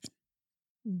going to happen.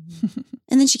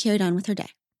 And then she carried on with her day.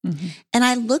 And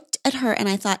I looked at her and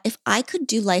I thought, if I could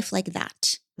do life like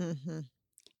that,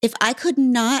 if I could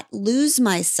not lose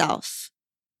myself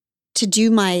to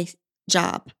do my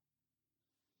job,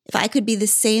 if I could be the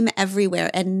same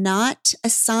everywhere and not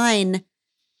assign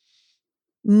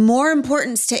more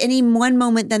importance to any one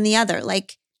moment than the other,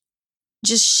 like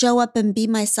just show up and be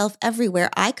myself everywhere,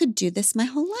 I could do this my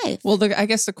whole life. Well, I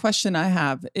guess the question I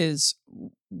have is,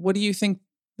 what do you think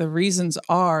the reasons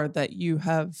are that you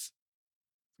have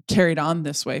carried on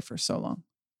this way for so long?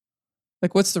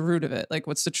 Like, what's the root of it? Like,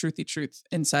 what's the truthy truth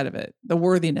inside of it? The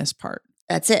worthiness part.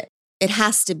 That's it. It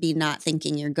has to be not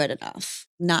thinking you're good enough,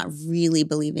 not really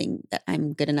believing that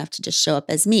I'm good enough to just show up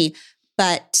as me.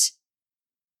 But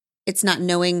it's not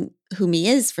knowing who me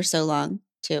is for so long,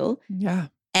 too. Yeah.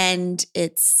 And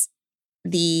it's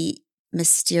the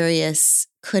mysterious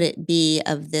could it be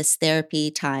of this therapy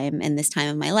time and this time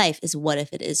of my life is what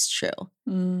if it is true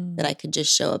that I could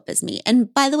just show up as me.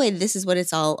 And by the way, this is what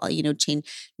it's all, change,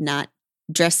 not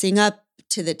dressing up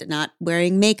to not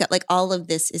wearing makeup. Like all of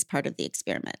this is part of the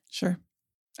experiment. Sure.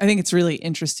 I think it's really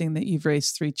interesting that you've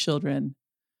raised 3 children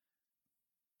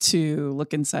to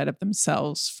look inside of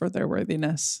themselves for their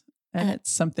worthiness. And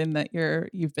it's something that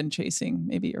you've been chasing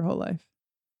maybe your whole life.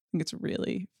 I think it's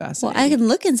really fascinating. Well, I can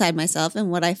look inside myself and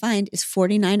what I find is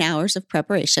 49 hours of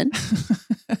preparation.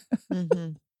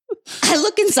 I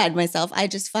look inside myself. I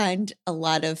just find a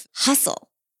lot of hustle.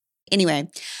 Anyway,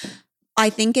 I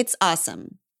think it's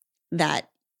awesome that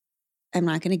I'm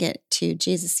not going to get too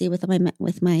Jesus-y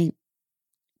with my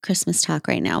Christmas talk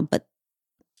right now, but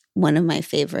one of my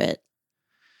favorite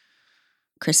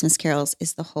Christmas carols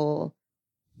is the whole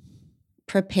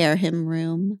prepare him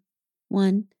room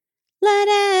one. Let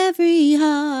every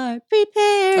heart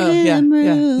prepare him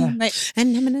room. Yeah. Right.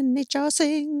 And I'm in nature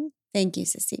sing. Thank you,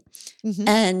 Sissy.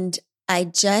 And I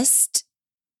just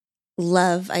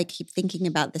love, I keep thinking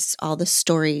about this, all the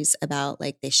stories about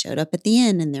like they showed up at the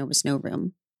inn and there was no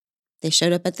room. They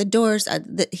showed up at the doors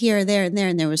here, there, and there,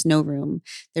 and there was no room.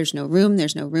 There's no room.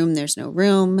 There's no room. There's no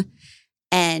room.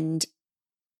 And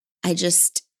I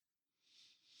just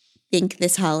think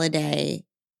this holiday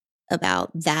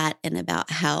about that and about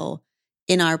how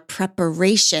in our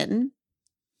preparation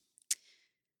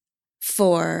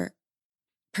for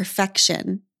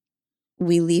perfection,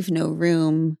 we leave no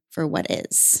room for what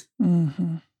is.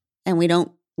 And we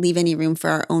don't leave any room for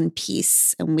our own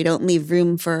peace. And we don't leave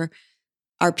room for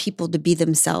our people to be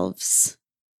themselves.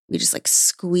 We just like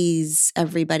squeeze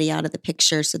everybody out of the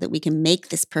picture so that we can make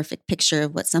this perfect picture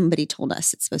of what somebody told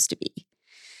us it's supposed to be.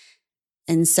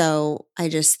 And so I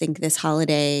just think this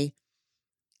holiday,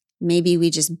 maybe we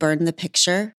just burn the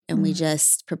picture and we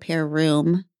just prepare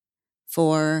room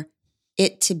for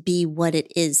it to be what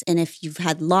it is. And if you've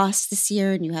had loss this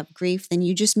year and you have grief, then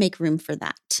you just make room for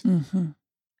that.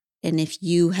 And if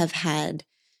you have had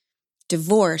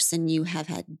divorce and you have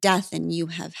had death and you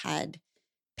have had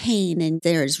pain, and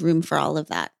there's room for all of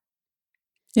that.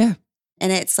 Yeah.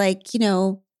 And it's like,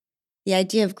 the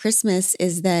idea of Christmas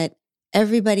is that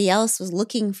everybody else was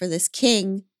looking for this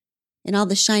king in all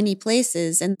the shiny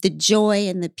places, and the joy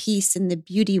and the peace and the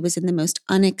beauty was in the most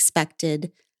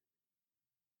unexpected,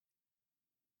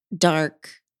 dark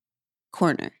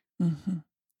corner. Mm-hmm.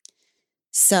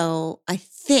 So I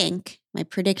think my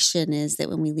prediction is that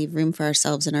when we leave room for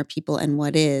ourselves and our people and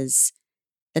what is,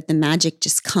 that the magic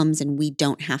just comes and we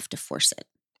don't have to force it.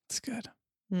 That's good.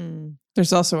 Hmm.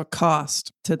 There's also a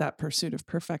cost to that pursuit of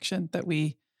perfection that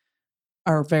we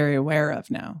are very aware of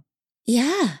now.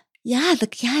 Yeah. Yeah.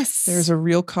 Yes. There's a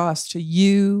real cost to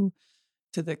you,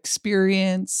 to the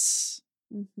experience.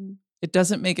 Mm-hmm. It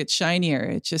doesn't make it shinier.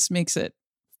 It just makes it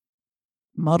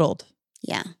muddled.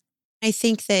 Yeah. I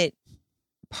think that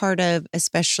part of,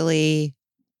 especially,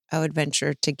 I would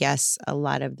venture to guess a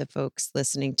lot of the folks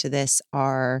listening to this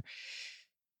are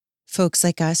folks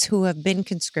like us who have been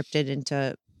conscripted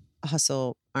into a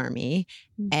hustle army,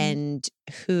 Mm-hmm. and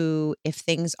who, if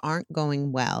things aren't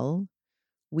going well,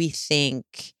 we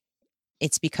think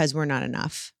it's because we're not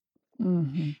enough.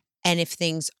 Mm-hmm. And if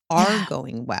things are Yeah.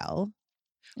 going well,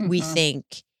 we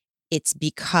think it's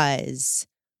because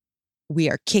we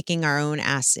are kicking our own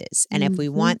asses. And if we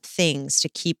Mhm. want things to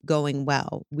keep going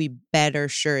well, we better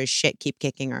sure as shit keep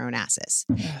kicking our own asses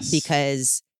Yes.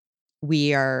 because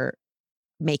we are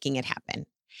making it happen.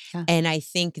 Yeah. And I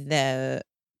think the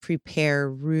prepare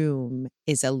room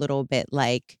is a little bit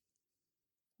like,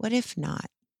 what if not?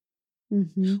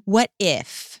 Mm-hmm. What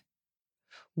if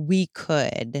we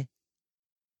could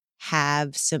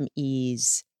have some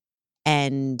ease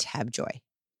and have joy?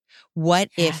 What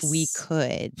if we Yes.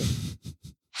 could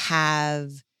have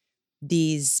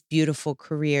these beautiful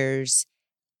careers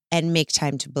and make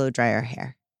time to blow dry our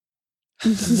hair?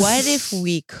 What if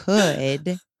we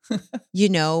could,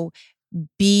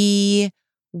 be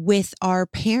with our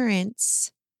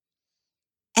parents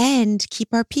and keep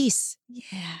our peace?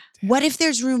 Yeah. What if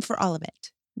there's room for all of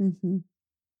it? Mm-hmm.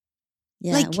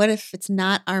 Yeah. Like- What if it's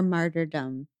not our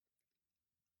martyrdom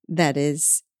that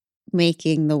is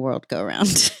making the world go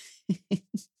round?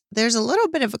 There's a little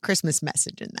bit of a Christmas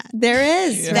message in that. There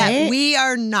is, Yeah. That right? we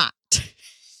are not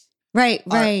right.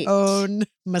 Right. our own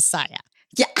Messiah.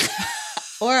 Yeah.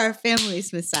 Or our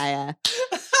family's Messiah.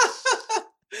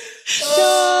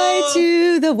 Joy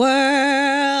to the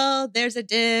world. There's a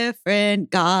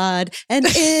different God, and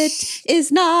it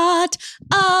is not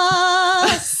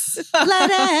us. Let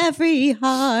every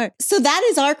heart. So that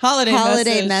is our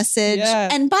Holiday message. Yeah.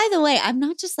 And by the way, I'm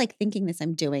not just like thinking this,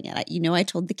 I'm doing it. I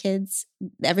told the kids,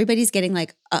 everybody's getting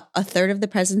like a third of the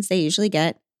presents they usually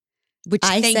get. Which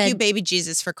I thank you, said- baby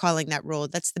Jesus, for calling that rule.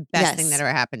 That's the best thing Yes. that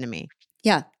ever happened to me.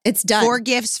 Yeah, it's done. 4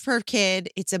 gifts per kid.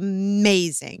 It's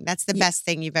amazing. That's the Yeah. best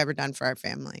thing you've ever done for our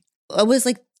family. It was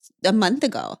like a month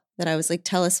ago that I was like,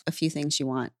 tell us a few things you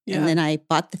want. Yeah. And then I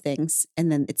bought the things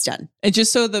and then it's done. And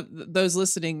just so those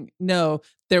listening know,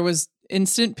 there was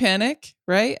instant panic,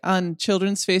 right, on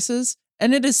children's faces,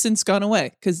 and it has since gone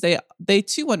away because they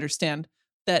too understand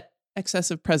that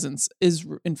excessive presents is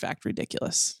in fact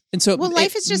ridiculous. And so, Well,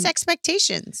 life is just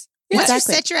expectations. Yeah. Once you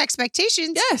Exactly. set your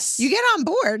expectations, yes, you get on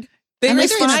board. they And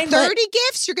Whether refine. it's 30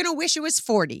 gifts, you're going to wish it was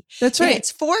 40. That's If right. it's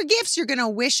 4 gifts, you're going to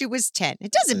wish it was 10.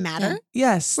 It doesn't matter.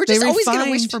 Yes, We're they just always going to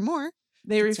wish refined- for more.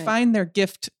 They That's right. refined their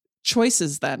gift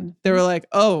choices. Then they were like,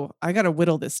 "Oh, I got to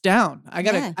whittle this down. I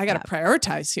got to Yeah.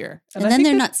 prioritize here." And I then think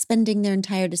they're that- not spending their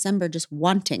entire December just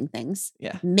wanting things,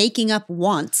 Yeah. making up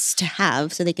wants to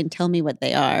have so they can tell me what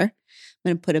they are. I'm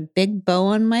going to put a big bow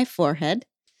on my forehead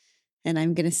and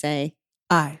I'm going to say,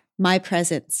 my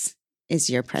presence is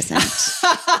your present.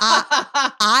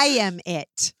 I am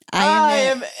it. I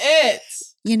am it.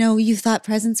 You thought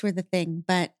presents were the thing,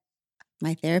 but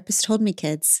my therapist told me,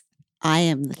 kids, I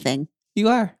am the thing. You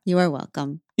are. You are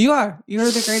welcome. You are. You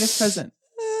are the greatest present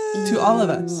to all of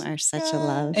us, You are such a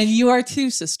love. and you are too,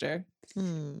 sister.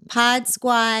 Pod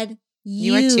Squad,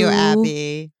 You are too,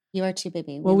 Abby. You are too,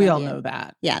 baby. Well, we love all you. know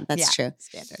that. Yeah, that's Yeah, true.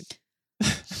 Standard.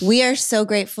 We are so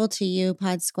grateful to you,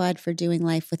 Pod Squad, for doing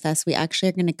life with us. We actually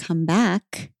are going to come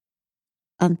back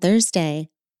on Thursday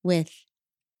with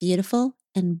beautiful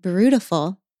and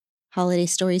brutal holiday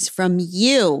stories from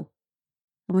you.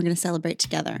 And we're going to celebrate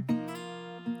together.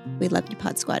 We love you,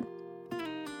 Pod Squad.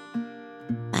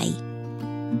 Bye.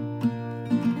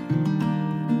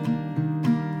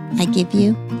 I give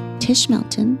you Tish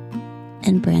Melton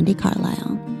and Brandy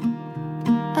Carlisle.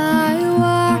 I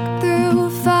walked through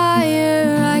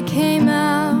fire, I came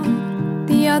out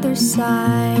the other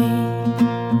side.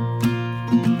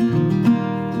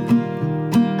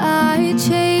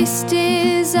 deepest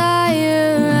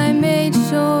desire, I made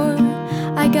sure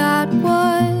I got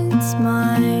what's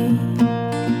mine.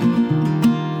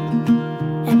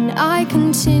 And I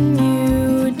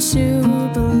continue to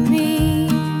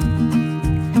believe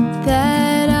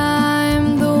that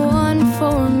I'm the one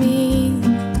for me.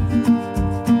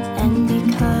 And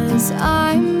because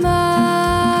I'm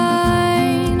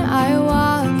mine, I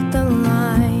walk the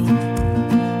line.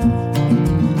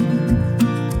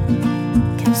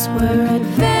 'Cause we're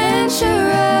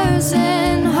adventurers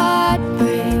and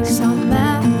heartbreaks on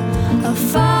map, a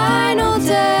final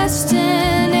destination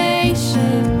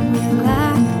we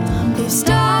lack. We've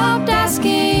stopped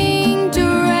asking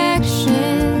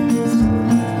directions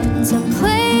to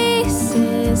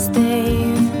places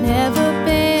they've never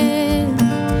been.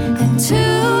 And to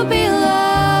be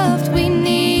loved, we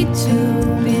need to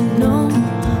be known.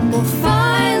 We'll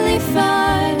finally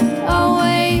find our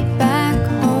way back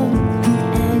home.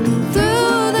 And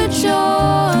through the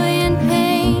joy and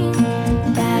pain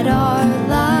that our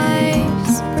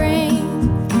lives bring,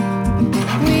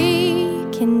 we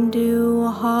can do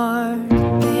hard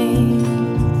things.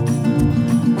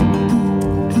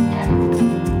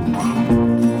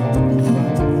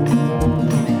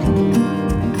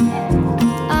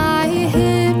 I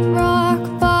hit rock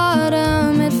bottom,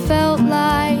 it felt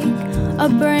like a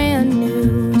brand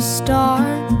new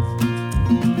start.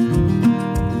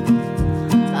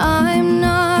 I'm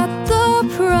not the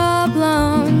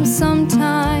problem,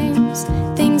 sometimes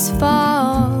things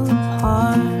fall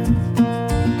apart.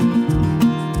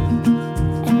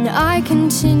 And I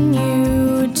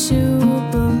continue to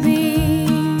believe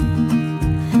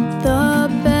the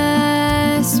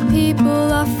best people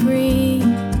are free.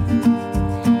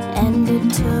 And it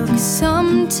took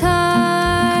some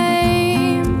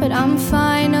time, but I'm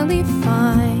finally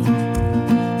fine.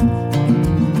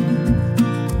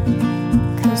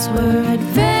 'Cause we're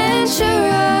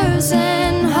adventurers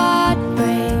and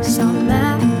heartbreaks on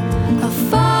map, a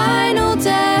final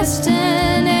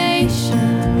destination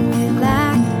we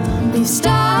lack. We've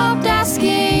stopped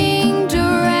asking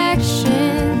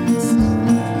directions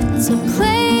to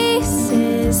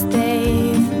places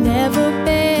they've never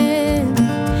been.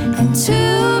 And to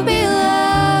be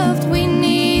loved, we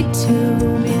need to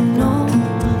be known.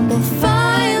 We'll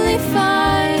finally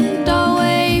find our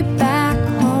way back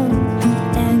home.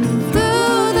 And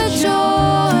through the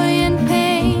joy and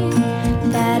pain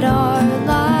that our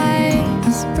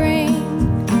lives bring,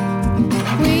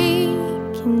 we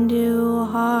can do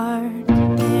hard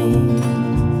things.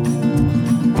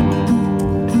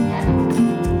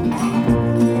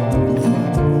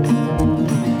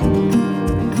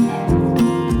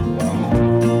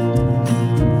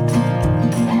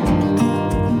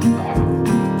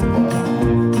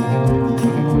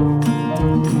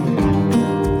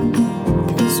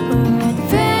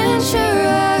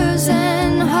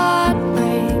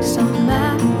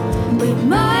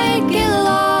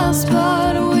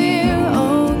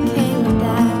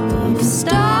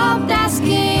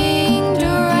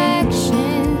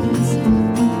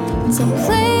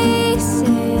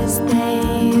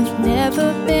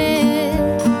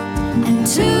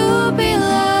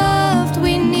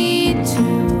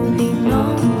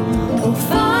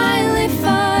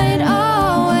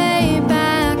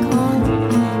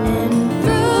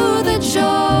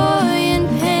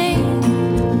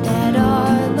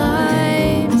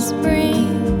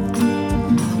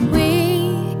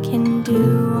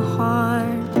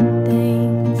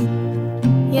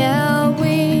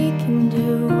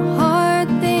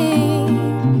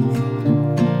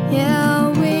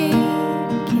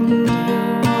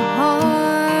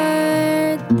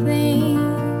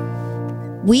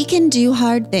 We Can Do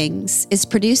Hard Things is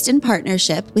produced in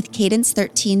partnership with Cadence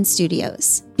 13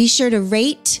 Studios. Be sure to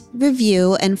rate,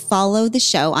 review, and follow the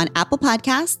show on Apple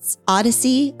Podcasts,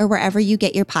 Odyssey, or wherever you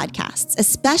get your podcasts.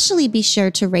 Especially be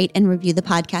sure to rate and review the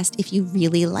podcast if you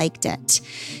really liked it.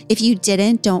 If you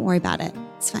didn't, don't worry about it.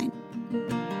 It's fine.